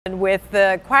with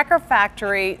the Quacker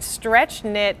Factory stretch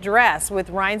knit dress with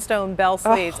rhinestone bell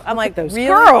sleeves. I'm like, really?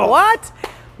 Girls. What?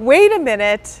 Wait a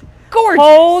minute. Gorgeous.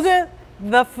 Hold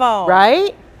the phone.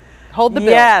 Right? Hold the bill.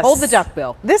 Yes. Hold the duck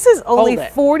bill. This is only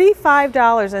Hold it.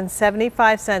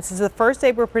 $45.75. This is the first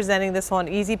day we're presenting this on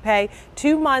Easy Pay.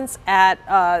 2 months at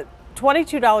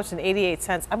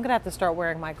 $22.88. I'm going to have to start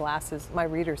wearing my glasses, my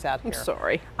readers out here. I'm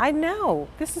sorry. I know.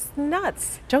 This is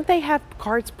nuts. Don't they have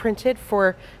cards printed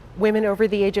for women over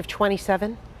the age of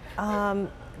 27?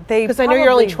 Because I know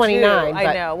you're only 29.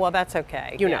 I know. Well, that's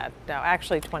okay. You know. No,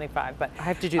 actually 25. But I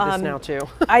have to do this now too.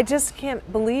 I just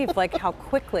can't believe like how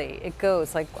quickly it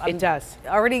goes. Like it does.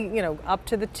 Already, up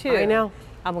to the 2. I know.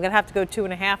 I'm going to have to go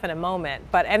 2.5 in a moment.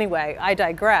 But anyway, I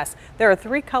digress. There are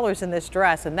 3 colors in this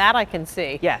dress, and that I can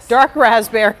see. Yes. Dark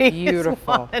raspberry.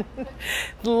 Beautiful. Is one.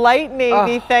 Light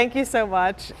navy. Thank you so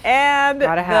much. And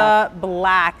the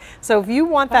black. So if you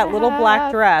want that little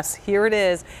black dress, here it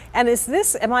is. And is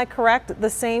this, am I correct,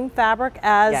 the same fabric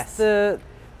as the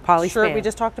shirt we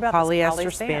just talked about?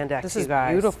 Polyester spandex. This is you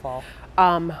guys. beautiful.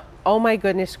 Oh my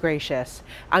goodness gracious.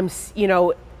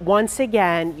 Once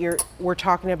again, we're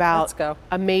talking about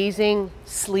amazing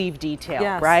sleeve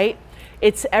detail, right?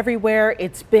 It's everywhere.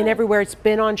 It's been everywhere. It's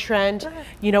been on trend.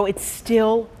 It's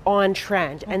still on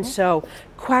trend. And so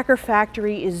Quacker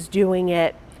Factory is doing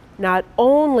it not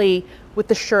only with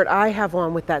the shirt I have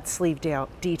on with that sleeve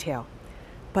detail,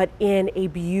 but in a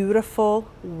beautiful,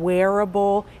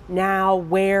 wearable, now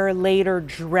wear later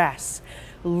dress.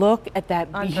 Look at that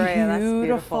Andrea,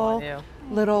 beautiful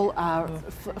little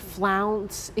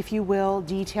flounce, if you will,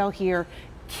 detail here,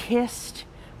 kissed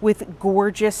with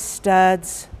gorgeous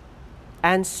studs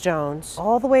and stones.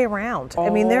 All the way around. I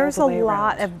mean, there's a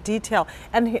lot of detail.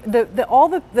 And all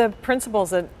the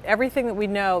principles and everything that we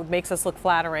know makes us look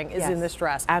flattering is in this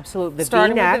dress. Absolutely.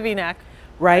 Starting with the V-neck.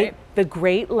 Right? The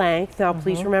great length. Now,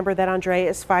 please remember that Andrea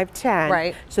is 5'10".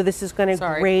 Right. So this is going to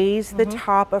raise the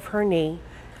top of her knee.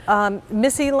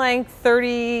 Missy length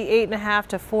 38.5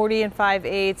 to 40 and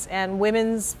 5/8, and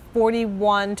women's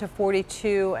 41 to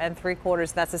 42 and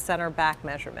 3/4. That's a center back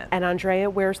measurement. And Andrea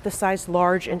wears the size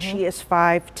large, and she is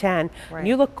 5'10". Right.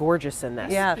 You look gorgeous in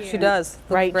this. Yeah, she does.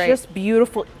 Right, great. Just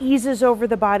beautiful. Eases over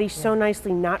the body so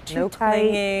nicely, not too tight.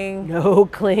 Clinging. No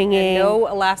clinging. And no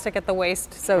elastic at the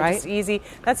waist, so just easy.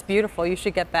 That's beautiful. You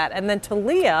should get that. And then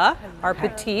Talia, our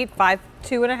petite,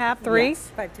 5'2.5", 3,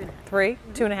 yes. 5'2.5", 3,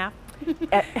 2.5.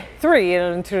 3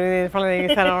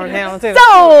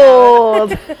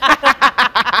 Sold.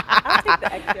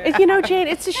 Jane,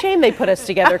 it's a shame they put us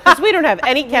together because we don't have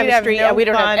any chemistry and we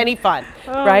don't have any fun.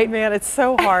 Right? Man, it's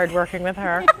so hard working with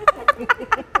her.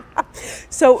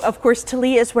 So, of course,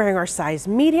 Talia is wearing our size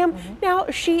medium. Now,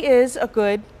 she is a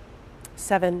good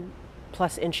 7+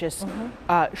 inches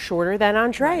shorter than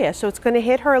Andrea, so it's going to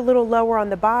hit her a little lower on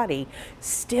the body.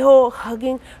 Still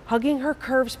hugging her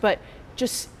curves, but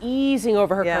just easing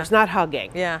over her curves, not hugging.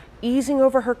 Yeah. Easing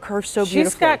over her curves so beautifully.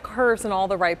 She's got curves in all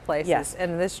the right places,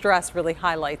 and this dress really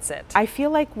highlights it. I feel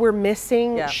like we're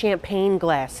missing champagne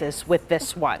glasses with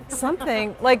this one.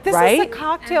 Something like this is a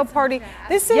cocktail party.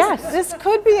 This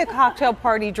could be a cocktail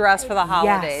party dress for the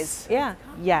holidays. Yes.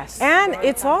 Yes. And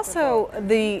it's also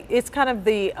it's kind of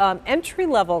the entry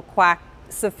level quack,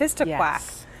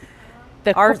 sophistiquack.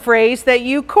 The phrase that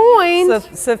you coined.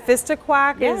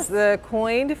 Sophistiquack is the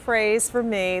coined phrase for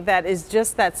me that is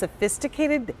just that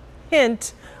sophisticated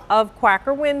hint of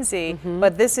Quacker whimsy,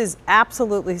 but this is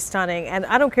absolutely stunning. And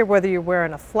I don't care whether you're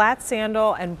wearing a flat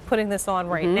sandal and putting this on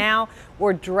right now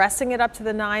or dressing it up to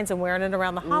the nines and wearing it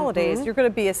around the holidays, you're going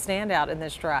to be a standout in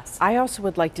this dress. I also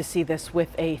would like to see this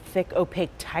with a thick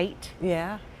opaque tight.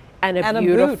 Yeah. And a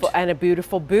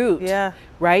beautiful boot. Yeah.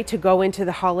 Right? To go into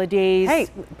the holidays. Hey,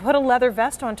 put a leather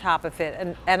vest on top of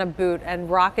it and a boot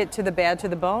and rock it to the bad to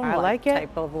the bone. I like it.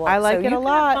 Type of look. I like it a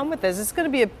lot. Have fun with this. It's going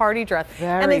to be a party dress.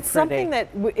 Very it's something that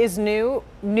is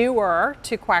newer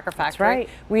to Quacker Factory. That's right.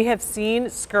 We have seen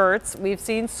skirts, we've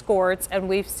seen skirts, and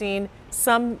we've seen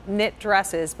some knit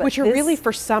dresses, but which are really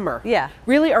for summer. Yeah.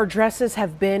 Really, our dresses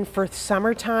have been for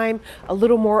summertime, a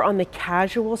little more on the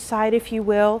casual side, if you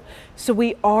will. So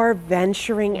we are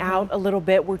venturing out a little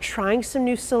bit. We're trying some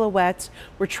new silhouettes.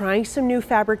 We're trying some new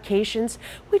fabrications.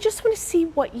 We just want to see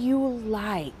what you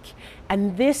like.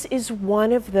 And this is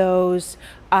one of those,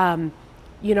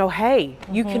 hey,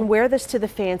 you can wear this to the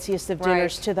fanciest of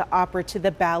dinners, to the opera, to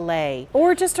the ballet.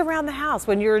 Or just around the house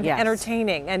when you're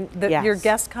entertaining and your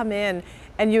guests come in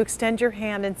and you extend your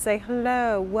hand and say,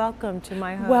 hello, welcome to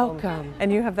my home. Welcome.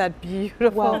 And you have that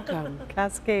beautiful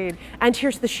cascade. And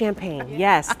here's the champagne.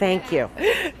 Yes, thank you.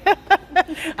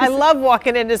 I love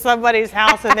walking into somebody's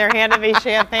house and they're handing me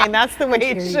champagne. That's the way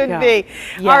it should be.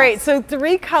 Yes. All right, so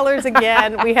 3 colors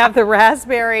again. We have the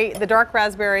raspberry, the dark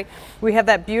raspberry. We have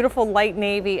that beautiful light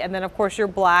navy, and then of course your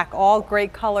black. All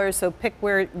great colors, so pick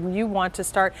where you want to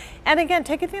start. And again,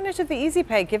 take advantage of the Easy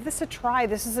Pay. Give this a try.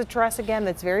 This is a dress, again,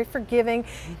 that's very forgiving.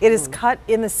 It is cut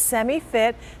in the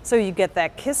semi-fit, so you get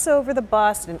that kiss over the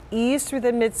bust and ease through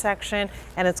the midsection,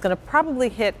 and it's going to probably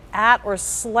hit at or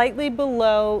slightly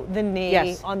below the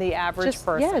knee on the average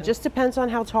person. Yeah, it just depends on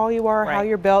how tall you are, how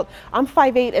you're built. I'm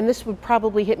 5'8", and this would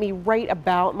probably hit me right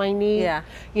about my knee. Yeah.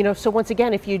 You know, so once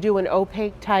again, if you do an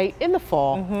opaque tight in the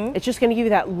fall, it's just going to give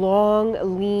you that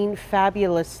long, lean,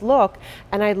 fabulous look.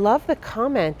 And I love the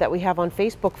comment that we have on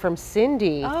Facebook from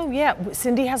Cindy. Oh yeah,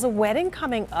 Cindy has a wedding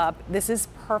coming up. This is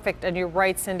perfect, and you're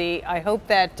right, Cindy. I hope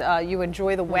that you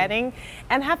enjoy the wedding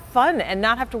and have fun and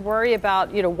not have to worry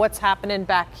about, you know, what's happening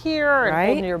back here and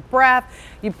holding your breath.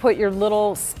 You put your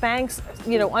little Spanx,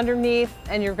 you know, underneath,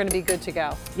 and you're going to be good to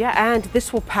go. Yeah, and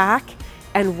this will pack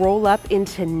and roll up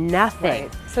into nothing.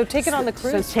 Right. So take it on the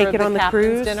cruise. So take it on the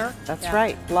cruise. Dinner. That's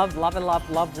right. Love, love, and love,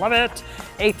 love, love it.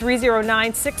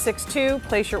 8309-662.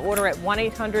 Place your order at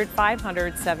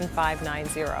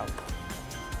 1-800-500-7590.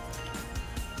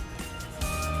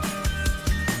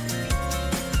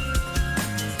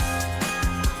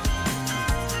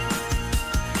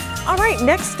 All right,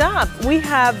 next up, we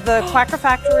have the Quacker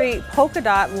Factory polka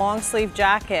dot long sleeve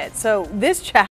jacket. So this jacket